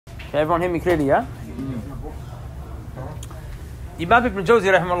Can everyone hear me clearly, yeah? Imam Ibn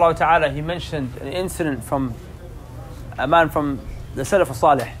Jawzi rahimahullah ta'ala, he mentioned an incident from a man from the Salaf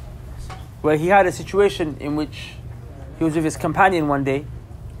al-Salih, where he had a situation in which he was with his companion one day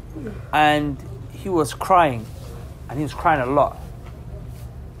and he was crying, and he was crying a lot,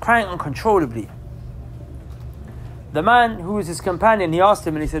 crying uncontrollably. The man who was his companion, he asked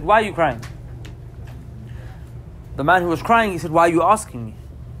him and he said, "Why are you crying?" The man who was crying, he said, "Why are you asking me?"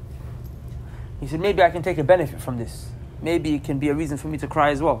 He said, "Maybe I can take a benefit from this. Maybe it can be a reason for me to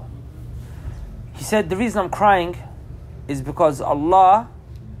cry as well." He said, "The reason I'm crying is because Allah,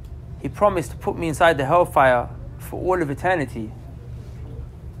 He promised to put me inside the hellfire for all of eternity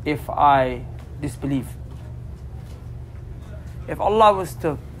if I disbelieve. If Allah was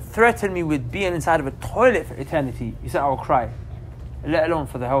to threaten me with being inside of a toilet for eternity," he said, "I will cry, let alone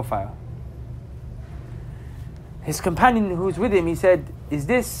for the hellfire." His companion who was with him, he said, "Is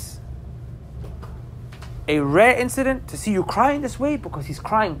this a rare incident to see you crying this way?" Because he's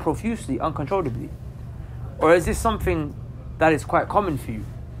crying profusely, uncontrollably. "Or is this something that is quite common for you?"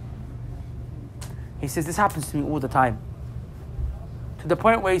 He says, "This happens to me all the time." To the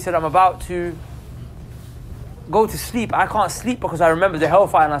point where he said, "I'm about to go to sleep. I can't sleep because I remember the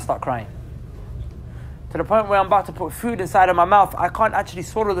hellfire and I start crying. To the point where I'm about to put food inside of my mouth. I can't actually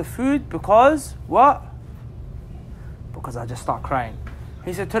swallow the food because, what? Because I just start crying."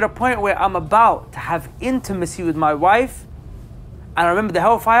 He said, "To the point where I'm about to have intimacy with my wife and I remember the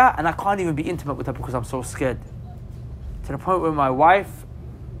hellfire and I can't even be intimate with her because I'm so scared. To the point where my wife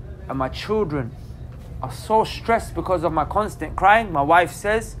and my children are so stressed because of my constant crying. My wife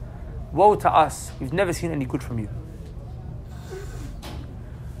says, 'Woe to us, we've never seen any good from you.'"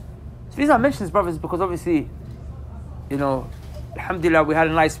 So the reason I mention this, brothers, is because obviously, alhamdulillah, we had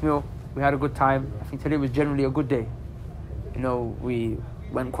a nice meal, we had a good time. I think today was generally a good day. We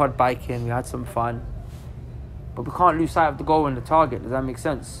went quad biking, we had some fun, but we can't lose sight of the goal and the target. Does that make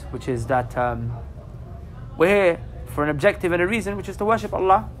sense? Which is that we're here for an objective and a reason, which is to worship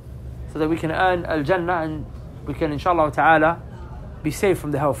Allah, so that we can earn al-Jannah and we can, inshallah ta'ala, be saved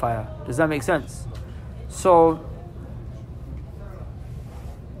from the hellfire. Does that make sense? So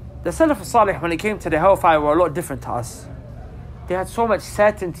the Salaf al-Salih, when it came to the hellfire, were a lot different to us. They had so much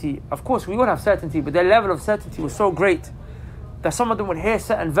certainty. Of course, we would have certainty, but their level of certainty was so great that some of them would hear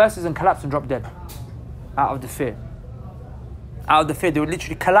certain verses and collapse and drop dead out of the fear. Out of the fear, they would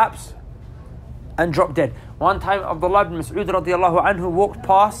literally collapse and drop dead. One time, Abdullah ibn Mas'ud radiallahu anhu walked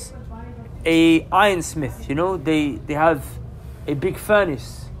past a ironsmith. They have a big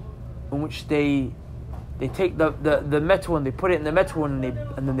furnace in which they take the metal and they put it in the metal and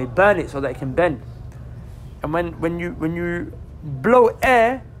then they burn it so that it can bend. And when you blow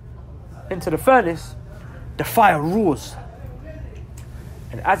air into the furnace, the fire roars.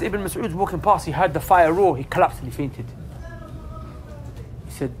 And as Ibn Mas'ud was walking past, he heard the fire roar, he collapsed and he fainted.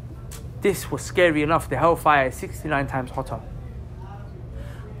 He said, "This was scary enough. The hellfire is 69 times hotter."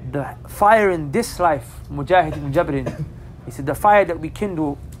 The fire in this life, Mujahid ibn Jabrin, he said, the fire that we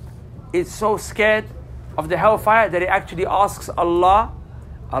kindle is so scared of the hellfire that it actually asks Allah,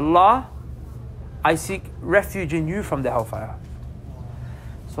 "Allah, I seek refuge in you from the hellfire."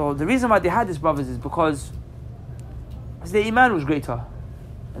 So the reason why they had this, brothers, is because their iman was greater.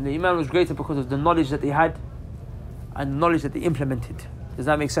 And the iman was greater because of the knowledge that they had and the knowledge that they implemented. Does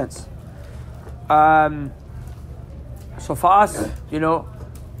that make sense? So for us, we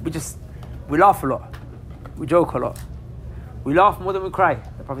laugh a lot. We joke a lot. We laugh more than we cry.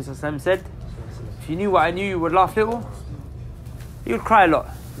 The Prophet ﷺ said, "If you knew what I knew, you would laugh little. You would cry a lot."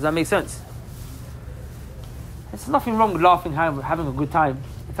 Does that make sense? There's nothing wrong with laughing, having a good time.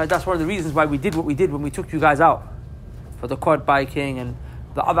 In fact, that's one of the reasons why we did what we did when we took you guys out for the quad biking and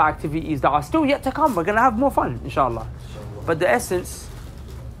the other activities that are still yet to come. We're going to have more fun, inshallah. But the essence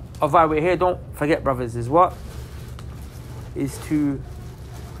of why we're here, don't forget, brothers, is what? Is to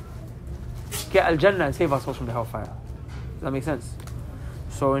get al-Jannah and save ourselves from the hellfire. Does that make sense?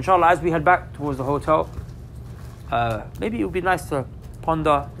 So inshallah, as we head back towards the hotel, maybe it would be nice to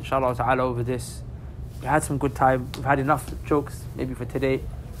ponder, inshallah ta'ala, over this. We had some good time. We've had enough jokes, maybe for today.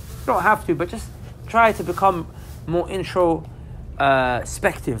 You don't have to, but just try to become more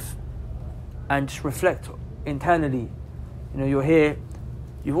introspective and just reflect internally. You're here,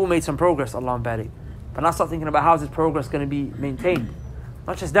 you've all made some progress, Allah barik. But now start thinking about how is this progress going to be maintained.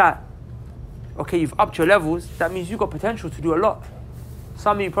 Not just that. Okay, you've upped your levels, that means you've got potential to do a lot.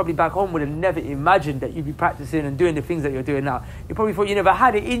 Some of you probably back home would have never imagined that you'd be practicing and doing the things that you're doing now. You probably thought you never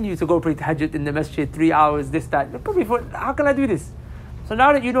had it in you to go pray tahajjud in the masjid, 3 hours, this, that. You probably thought, how can I do this? So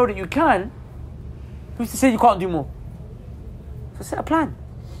now that you know that you can, who's to say you can't do more? So set a plan.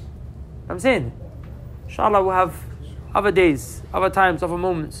 I'm saying, inshallah, we'll have other days, other times, other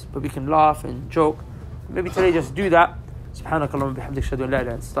moments, but we can laugh and joke. Maybe today just do that. سبحانك اللهم وبحمدك أشهد أن لا إله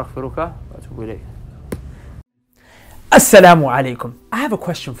إلا أنت أستغفرك وأتوب إليك. Assalamu alaikum. I have a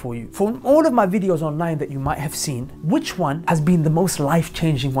question for you. From all of my videos online that you might have seen, which one has been the most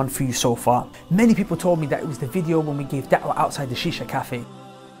life-changing one for you so far? Many people told me that it was the video when we gave da'wah outside the Shisha Cafe.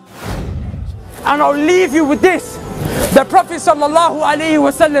 And I'll leave you with this. The Prophet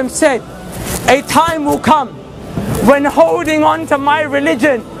ﷺ said, a time will come when holding on to my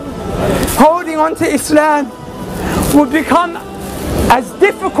religion, holding on to Islam, will become as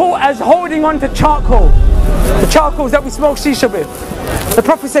difficult as holding on to charcoal. The charcoals that we smoke shisha with. The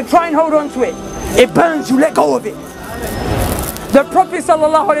Prophet said, try and hold on to it. It burns you, let go of it. The Prophet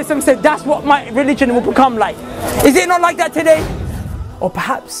ﷺ said, that's what my religion will become like. Is it not like that today? Or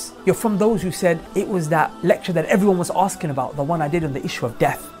perhaps you're from those who said it was that lecture that everyone was asking about, the one I did on the issue of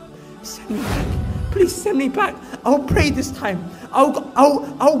death. Send me back. Please send me back. I'll pray this time.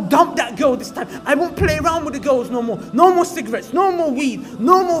 I'll dump that girl this time. I won't play around with the girls no more. No more cigarettes, no more weed,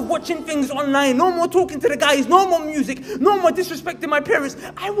 no more watching things online, no more talking to the guys, no more music, no more disrespecting my parents.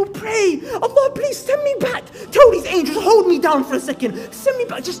 I will pray. Allah, please send me back. Tell these angels, hold me down for a second. Send me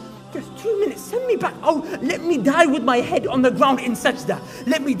back. Just 2 minutes. Send me back. Oh, let me die with my head on the ground in sajda.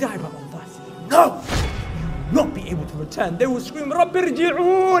 Let me die. But Allah said, no. Not be able to return. They will scream, Rabbi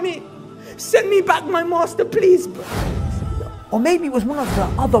irji'uni. Send me back my master, please. Or maybe it was one of the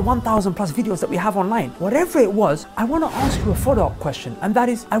other 1,000 plus videos that we have online. Whatever it was, I want to ask you a follow-up question. And that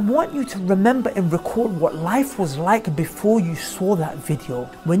is, I want you to remember and record what life was like before you saw that video,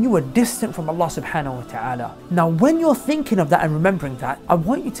 when you were distant from Allah subhanahu wa ta'ala. Now, when you're thinking of that and remembering that, I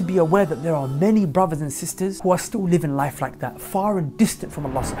want you to be aware that there are many brothers and sisters who are still living life like that, far and distant from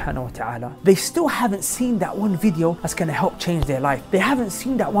Allah subhanahu wa ta'ala. They still haven't seen that one video that's going to help change their life. They haven't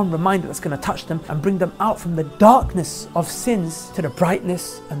seen that one reminder that's going to touch them and bring them out from the darkness of sin to the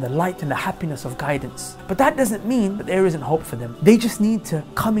brightness and the light and the happiness of guidance. But that doesn't mean that there isn't hope for them. They just need to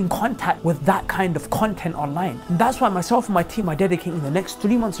come in contact with that kind of content online. And that's why myself and my team are dedicating the next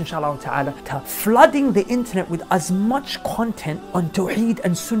 3 months, inshallah ta'ala, to flooding the internet with as much content on Tawheed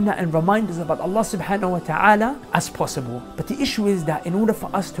and Sunnah and reminders about Allah subhanahu wa ta'ala as possible. But the issue is that in order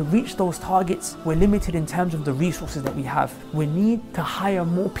for us to reach those targets, we're limited in terms of the resources that we have. We need to hire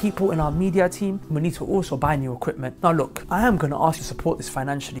more people in our media team. We need to also buy new equipment. Now look, I am going to ask you to support this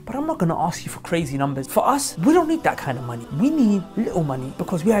financially, but I'm not going to ask you for crazy numbers. For us, we don't need that kind of money. We need little money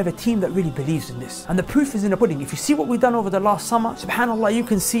because we have a team that really believes in this. And the proof is in the pudding. If you see what we've done over the last summer, subhanAllah, you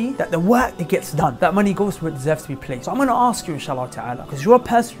can see that the work that gets done, that money goes where it deserves to be placed. So I'm going to ask you, inshallah ta'ala, because you're a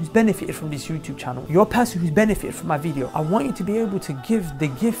person who's benefited from this YouTube channel, you're a person who's benefited from my video, I want you to be able to give the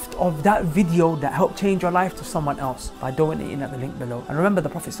gift of that video that helped change your life to someone else by donating at the link below. And remember, the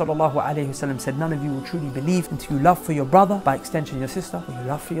Prophet ﷺ said, none of you will truly believe until you love for your brother, by extension your sister, what you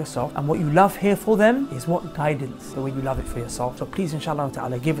love for yourself, and what you love here for them is what guidance, the way you love it for yourself. So please, inshallah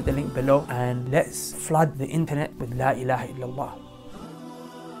ta'ala, give it the link below and let's flood the internet with La ilaha illallah.